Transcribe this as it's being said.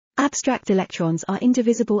Abstract electrons are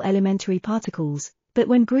indivisible elementary particles, but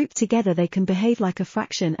when grouped together they can behave like a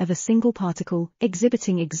fraction of a single particle,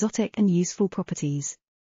 exhibiting exotic and useful properties.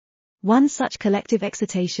 One such collective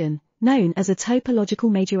excitation, known as a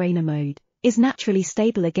topological Majorana mode, is naturally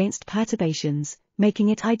stable against perturbations, making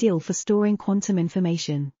it ideal for storing quantum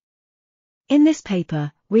information. In this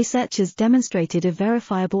paper, researchers demonstrated a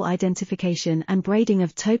verifiable identification and braiding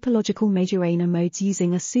of topological Majorana modes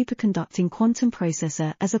using a superconducting quantum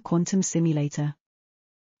processor as a quantum simulator.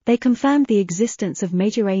 They confirmed the existence of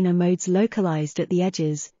Majorana modes localized at the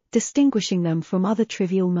edges, distinguishing them from other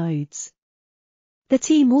trivial modes. The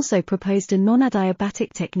team also proposed a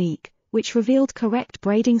non-adiabatic technique, which revealed correct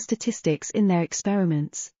braiding statistics in their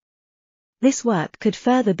experiments. This work could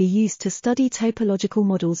further be used to study topological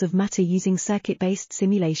models of matter using circuit-based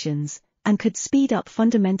simulations, and could speed up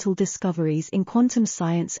fundamental discoveries in quantum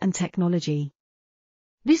science and technology.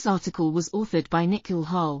 This article was authored by Nikhil,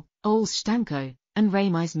 Harle, Oles, Shtanko, and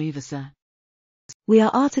Ramis Movassagh. We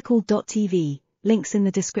are RTCLTV, links in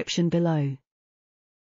the description below.